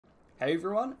Hey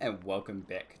everyone, and welcome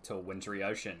back to a wintry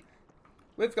ocean.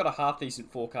 We've got a half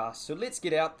decent forecast, so let's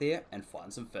get out there and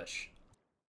find some fish.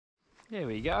 There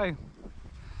we go.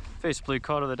 First blue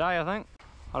cod of the day, I think.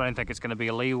 I don't think it's going to be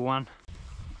a legal one.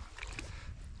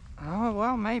 Oh,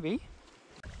 well, maybe.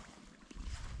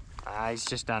 He's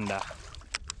just under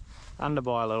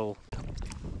by a little.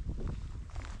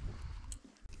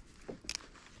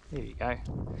 There you go.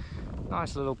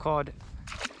 Nice little cod.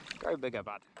 Go bigger,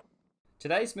 bud.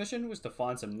 Today's mission was to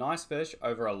find some nice fish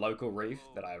over a local reef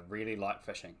that I really like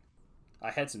fishing.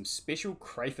 I had some special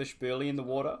crayfish burley in the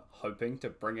water, hoping to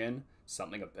bring in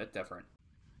something a bit different.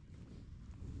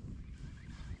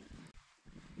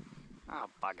 Oh,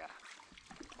 bugger.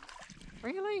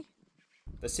 Really?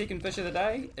 The second fish of the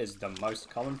day is the most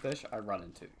common fish I run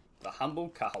into, the humble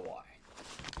kahawai.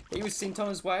 He was sent on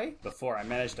his way before I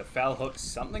managed to foul hook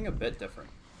something a bit different.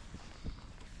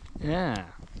 Yeah.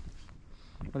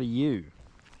 What are you?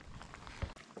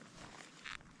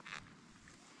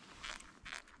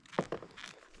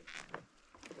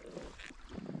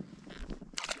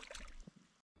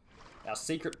 Our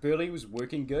secret burley was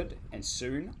working good, and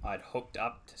soon I'd hooked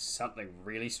up to something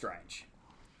really strange.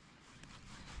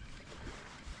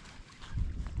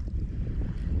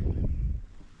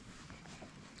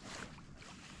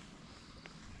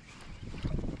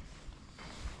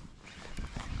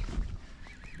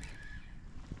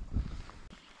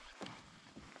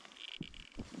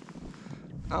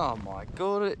 Oh my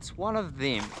god, it's one of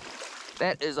them.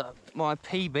 That is my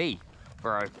PB,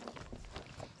 bro.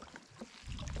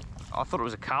 I thought it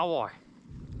was a kahawai.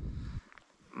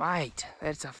 Mate,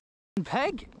 that's a f***ing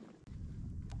pig.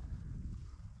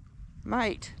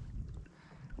 Mate,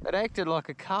 it acted like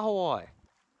a kahawai.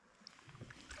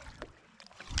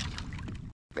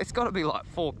 It's got to be like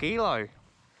 4 kilo.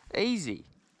 Easy.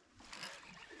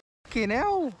 Fucking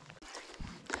hell.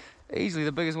 Easily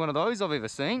the biggest one of those I've ever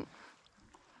seen.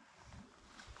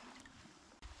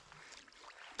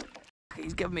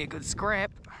 He's giving me a good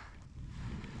scrap.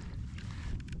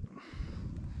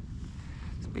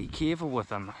 Just be careful with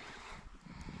him.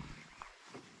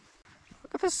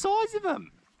 Look at the size of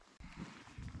him.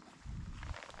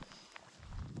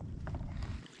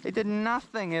 He did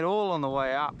nothing at all on the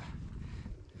way up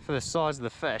for the size of the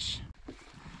fish.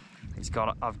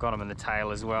 I've got him in the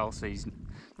tail as well, so he's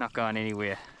not going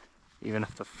anywhere, even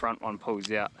if the front one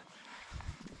pulls out.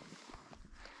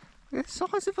 Look at the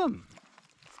size of him.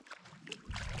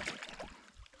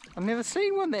 I've never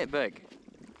seen one that big.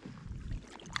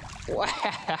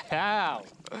 Wow!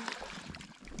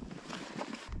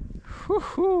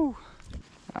 Woohoo!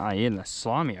 Oh yeah, and the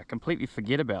slimy, I completely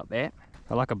forget about that.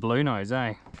 I like a blue nose,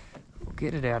 eh? We'll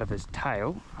get it out of his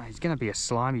tail. Oh, he's gonna be a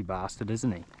slimy bastard,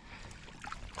 isn't he?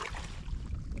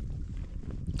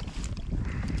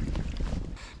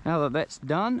 Now that that's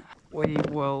done, we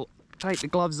will take the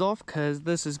gloves off because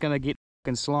this is gonna get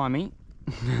fucking slimy.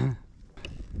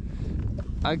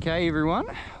 Okay everyone,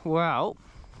 well,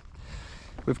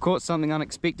 we've caught something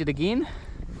unexpected again.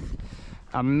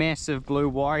 A massive blue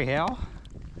warehou.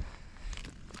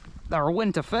 They're a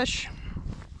winter fish.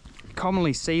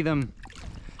 Commonly see them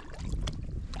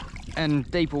in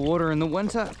deeper water in the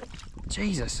winter.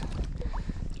 Jesus.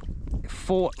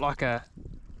 Fought like a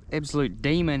absolute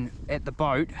demon at the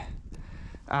boat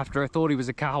after I thought he was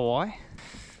a kahawai.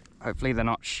 Hopefully they're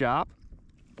not sharp.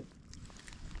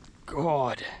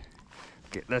 God.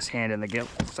 Get this hand in the gill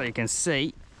so you can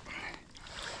see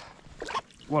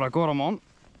what I got him on.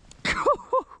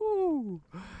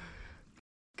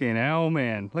 Fucking hell,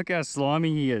 man. Look how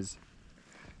slimy he is.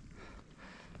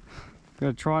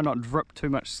 Gonna try not drip too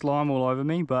much slime all over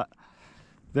me, but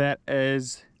that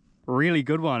is a really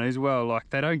good one as well.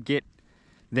 Like, they don't get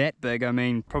that big. I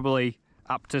mean, probably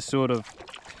up to sort of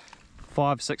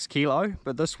 5-6 kilo,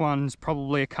 but this one's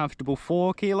probably a comfortable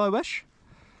 4 kilo-ish.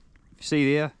 You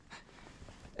see there,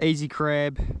 easy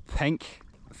crab, pink,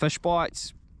 fish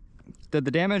bites. Did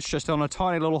the damage just on a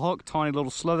tiny little hook, tiny little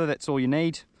slither, that's all you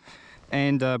need.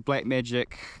 And Black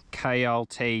Magic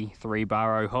KLT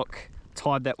 3-baro hook.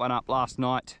 Tied that one up last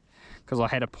night because I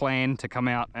had a plan to come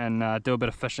out and do a bit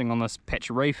of fishing on this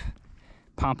patch of reef.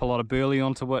 Pump a lot of burley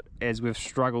onto it as we've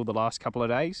struggled the last couple of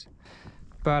days.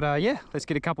 But yeah, let's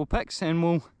get a couple picks and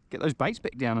we'll get those baits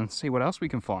back down and see what else we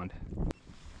can find.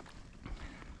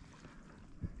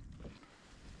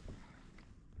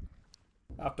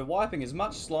 After wiping as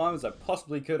much slime as I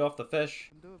possibly could off the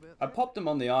fish, I popped him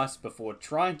on the ice before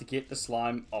trying to get the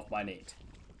slime off my net.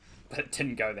 But it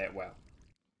didn't go that well.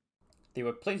 There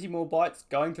were plenty more bites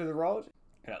going through the rod,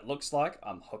 and it looks like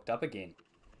I'm hooked up again.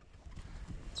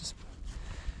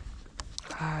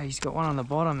 He's got one on the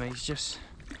bottom. He's just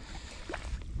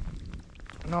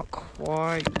not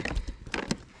quite.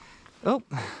 Oh,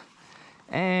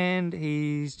 and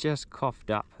he's just coughed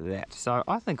up that. So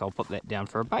I think I'll put that down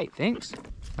for a bait, thanks.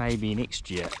 Maybe next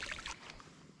year.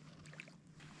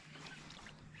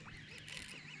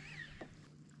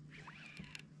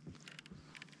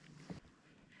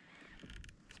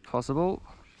 It's possible.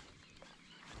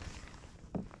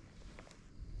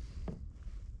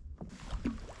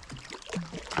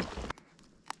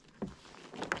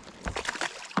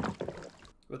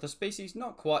 With the species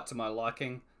not quite to my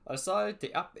liking, I decided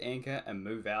to up the anchor and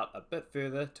move out a bit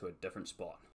further to a different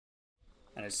spot.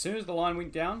 And as soon as the line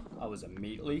went down, I was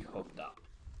immediately hooked up.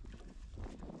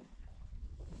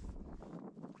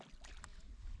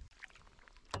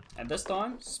 And this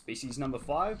time, species number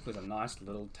 5 was a nice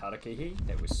little tarakihi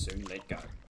that was soon let go.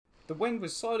 The wind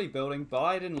was slowly building, but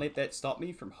I didn't let that stop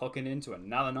me from hooking into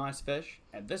another nice fish,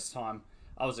 and this time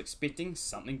I was expecting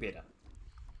something better.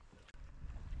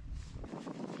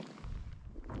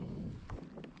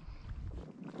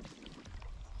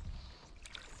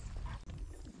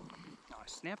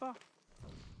 Nice snapper.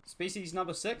 Species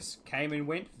number 6 came and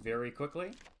went very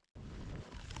quickly.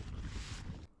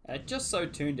 And it just so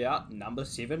turned out number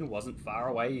 7 wasn't far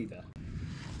away either.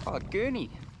 Oh, gurney.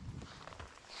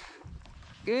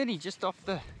 Gurney just off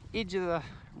the edge of the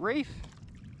reef.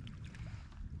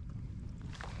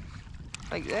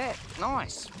 Like that.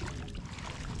 Nice.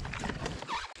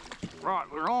 Right,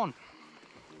 we're on.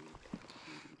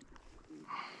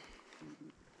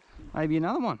 Maybe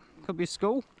another one. Could be a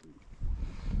school.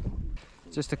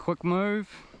 Just a quick move.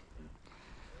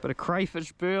 Bit of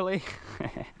crayfish burley.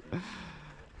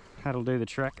 That'll do the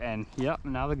trick. And yep,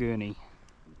 another gurney.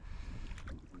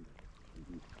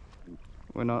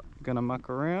 We're not gonna muck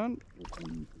around.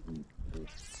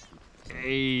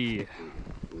 Hey,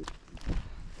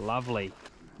 lovely.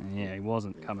 Yeah, he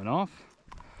wasn't coming off,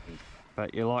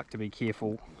 but you like to be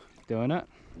careful doing it.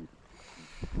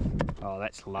 Oh,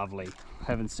 that's lovely.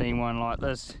 Haven't seen one like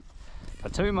this for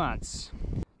 2 months.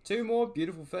 2 more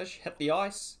beautiful fish hit the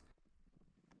ice,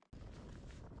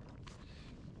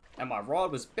 and my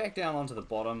rod was back down onto the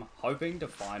bottom, hoping to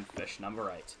find fish number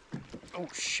 8. Oh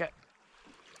shit.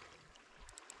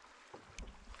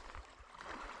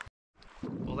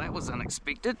 Well, that was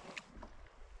unexpected.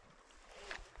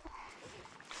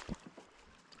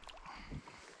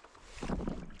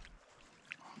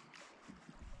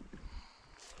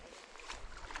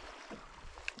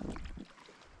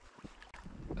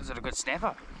 Is it a good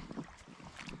snapper?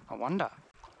 I wonder.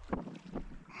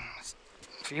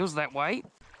 Feels that way.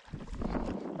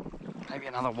 Maybe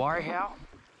another Warehou?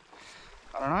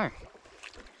 I don't know.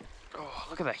 Oh,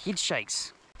 look at the head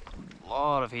shakes. A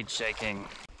lot of head shaking.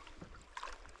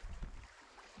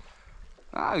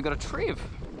 Ah, we've got a trev.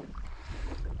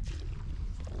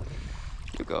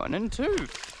 You're going in too.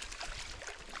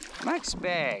 Max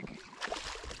bag.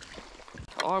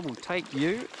 I will take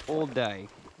you all day.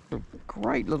 A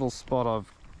great little spot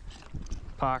I've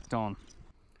parked on.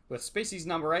 With species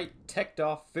number 8 ticked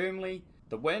off firmly,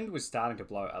 the wind was starting to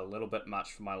blow a little bit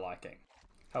much for my liking.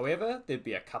 However, there'd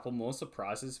be a couple more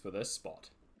surprises for this spot.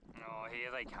 Oh, here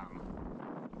they come.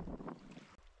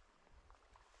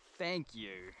 Thank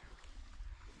you.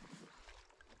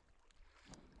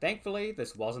 Thankfully,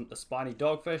 this wasn't the spiny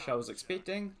dogfish I was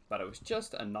expecting, but it was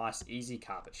just a nice easy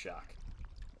carpet shark.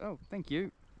 Oh, thank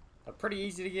you. But pretty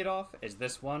easy to get off, as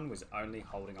this one was only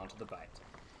holding onto the bait.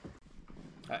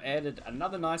 I added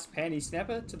another nice panty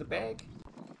snapper to the bag,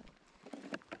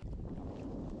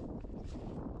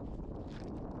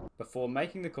 before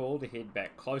making the call to head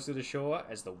back closer to shore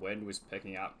as the wind was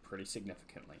picking up pretty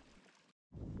significantly.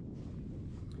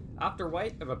 After a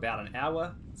wait of about an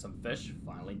hour, some fish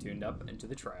finally turned up into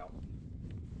the trail.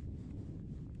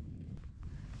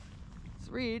 It's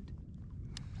red.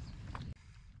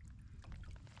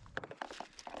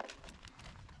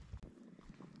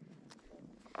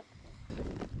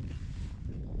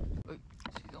 Oh,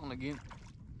 she's on again.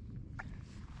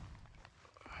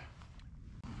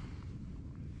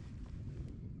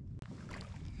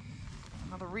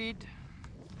 Another red.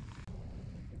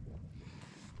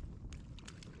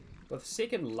 With a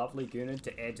second lovely gurnard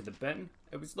to add to the bin,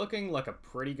 it was looking like a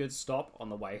pretty good stop on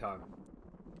the way home.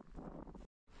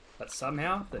 But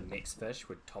somehow, the next fish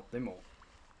would top them all.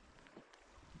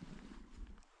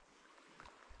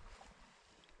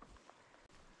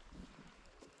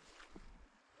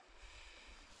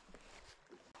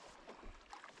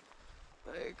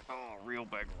 Big, oh, real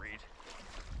big red.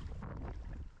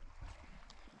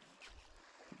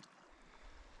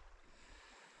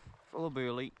 Full of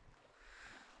burley.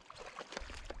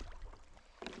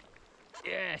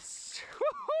 Yes!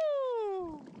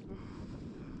 Woohoo!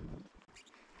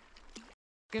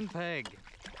 Fucking pig.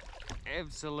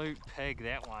 Absolute pig,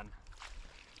 that one.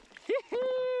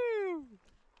 Yoo-hoo!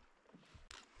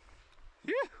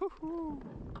 Yoo-hoo-hoo!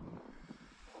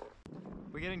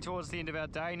 We're getting towards the end of our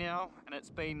day now, and it's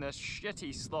been this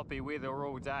shitty, sloppy weather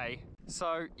all day.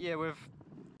 So yeah, we've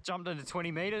jumped into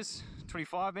 20 meters,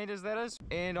 25 meters that is,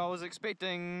 and I was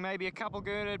expecting maybe a couple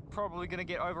gurnard, probably gonna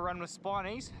get overrun with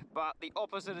spinies, but the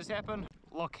opposite has happened.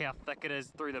 Look how thick it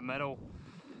is through the middle.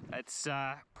 It's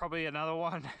probably another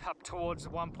one up towards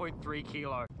 1.3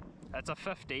 kilo. That's a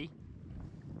 50.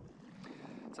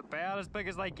 It's about as big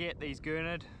as they get, these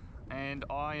gurnard, and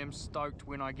I am stoked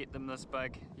when I get them this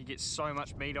big. You get so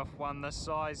much meat off one this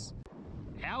size.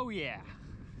 Hell yeah!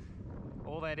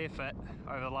 All that effort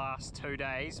over the last 2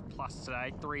 days, plus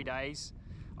today, 3 days,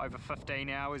 over 15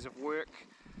 hours of work.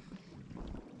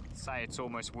 I'd say it's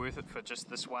almost worth it for just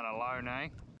this one alone, eh?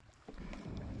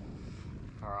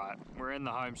 Alright, we're in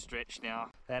the home stretch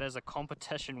now. That is a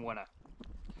competition winner.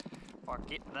 If I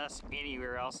get this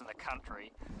anywhere else in the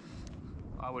country,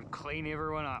 I would clean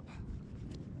everyone up.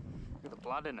 Look at the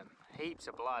blood in him. Heaps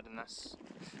of blood in this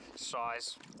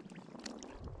size.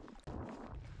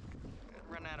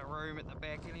 Run out of room at the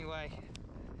back anyway.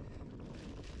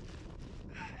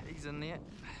 He's in there.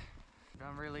 But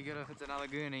I'm really good if it's another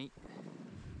gurney.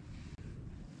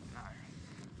 No.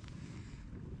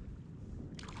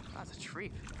 That's a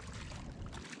trip.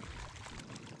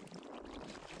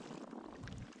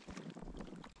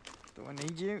 Do I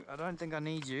need you? I don't think I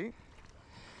need you.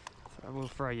 So I will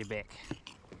throw you back.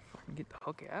 If I can get the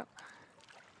hook out.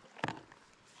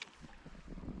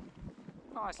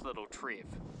 Nice little trip.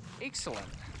 Excellent.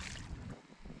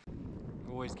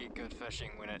 Always get good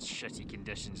fishing when it's shitty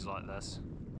conditions like this.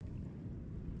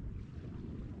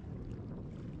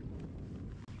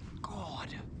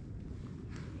 God.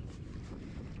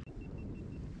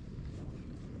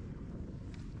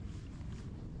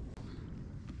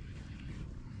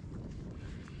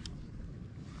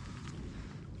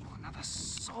 Oh, another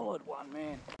solid one,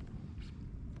 man.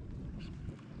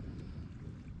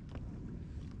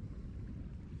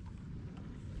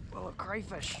 Well, a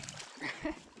crayfish.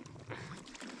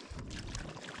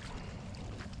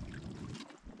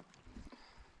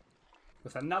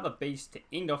 With another beast to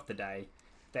end off the day,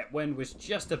 that wind was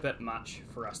just a bit much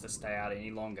for us to stay out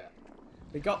any longer.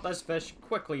 We got this fish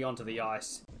quickly onto the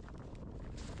ice,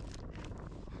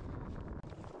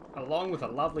 along with a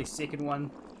lovely second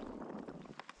one.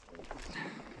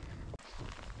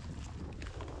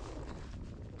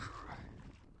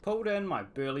 Pulled in my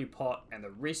burley pot and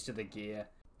the rest of the gear,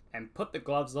 and put the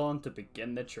gloves on to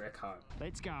begin the trek home.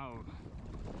 Let's go.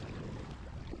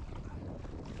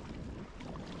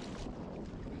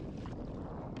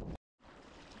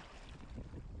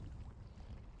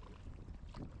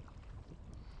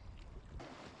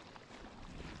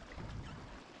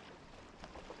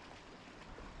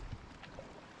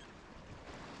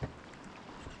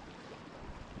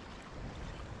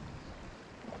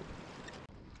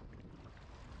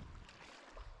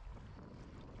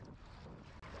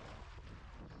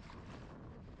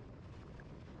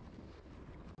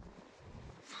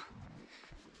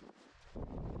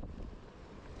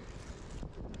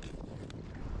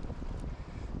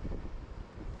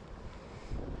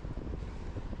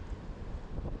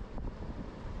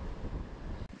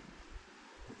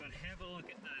 But have a look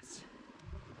at this.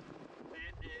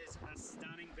 That is a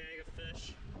stunning bag of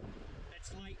fish.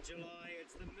 It's late July,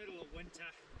 it's the middle of winter.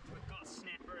 We've got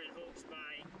snapper in Hawke's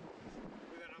Bay.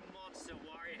 We've got a Monster Blue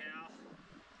Warehou,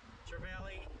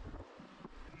 trevally.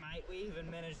 Mate, we even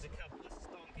managed a couple of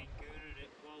stonking gurnard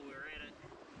while we were at it.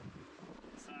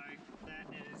 So that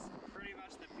is pretty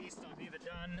much the best I've ever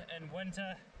done in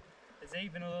winter. There's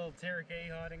even a little terraki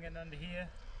hiding in under here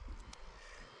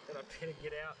that I better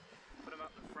get out, put him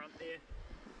up the front there.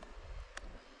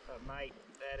 But mate,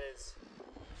 that is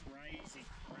crazy,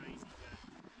 crazy good.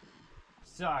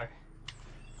 So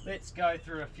let's go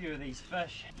through a few of these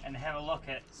fish and have a look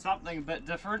at something a bit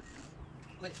different.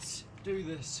 Let's do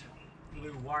this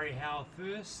blue warehou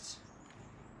first.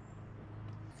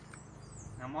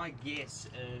 Now my guess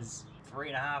is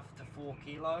 3.5 to 4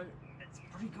 kilo. It's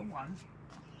a pretty good one.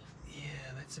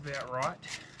 Yeah, that's about right.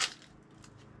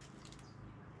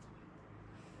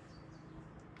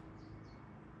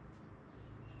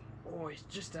 Oh, it's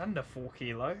just under 4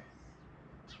 kilo.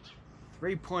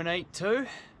 3.82.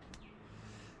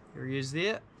 Here he is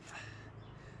there.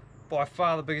 By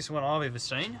far the biggest one I've ever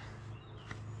seen.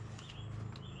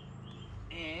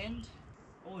 And,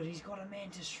 oh, he's got a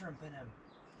mantis shrimp in him.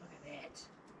 Look at that.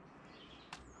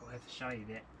 I'll have to show you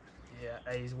that. Yeah,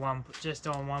 he's just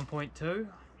on 1.2.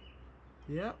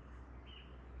 Yep.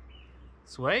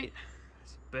 Sweet.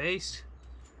 It's a beast.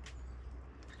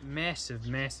 Massive,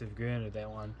 massive gurnard, that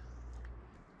one.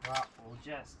 Right, we'll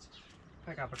just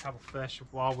pick up a couple fish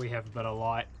while we have a bit of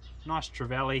light. Nice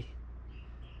trevally,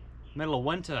 middle of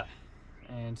winter,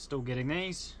 and still getting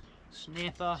these.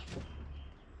 Snapper,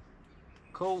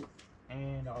 cool.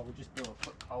 And I will just do a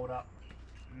quick hold up.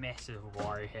 Massive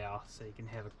warehou, so you can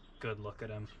have a good look at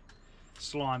him.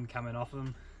 Slime coming off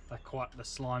him. They're quite the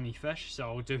slimy fish, so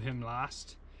I'll do him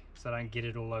last so I don't get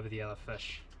it all over the other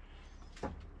fish.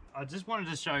 I just wanted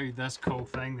to show you this cool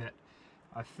thing that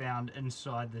I found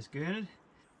inside this gurnard.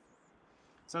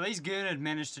 So these gurnard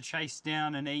managed to chase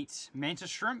down and eat mantis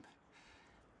shrimp.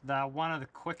 They're one of the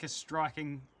quickest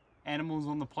striking animals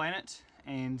on the planet,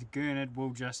 and gurnard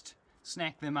will just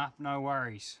snack them up, no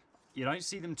worries. You don't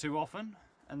see them too often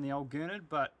in the old gurnard,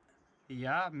 but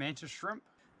yeah, mantis shrimp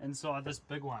inside this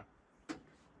big one.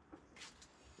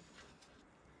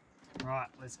 Right,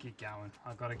 let's get going.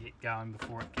 I've got to get going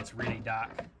before it gets really dark.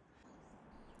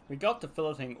 We got to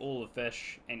filleting all the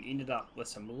fish and ended up with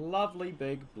some lovely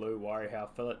big blue warehou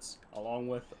fillets, along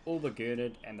with all the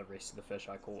gurnard and the rest of the fish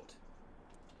I caught.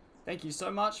 Thank you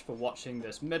so much for watching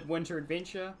this midwinter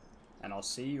adventure, and I'll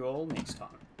see you all next time.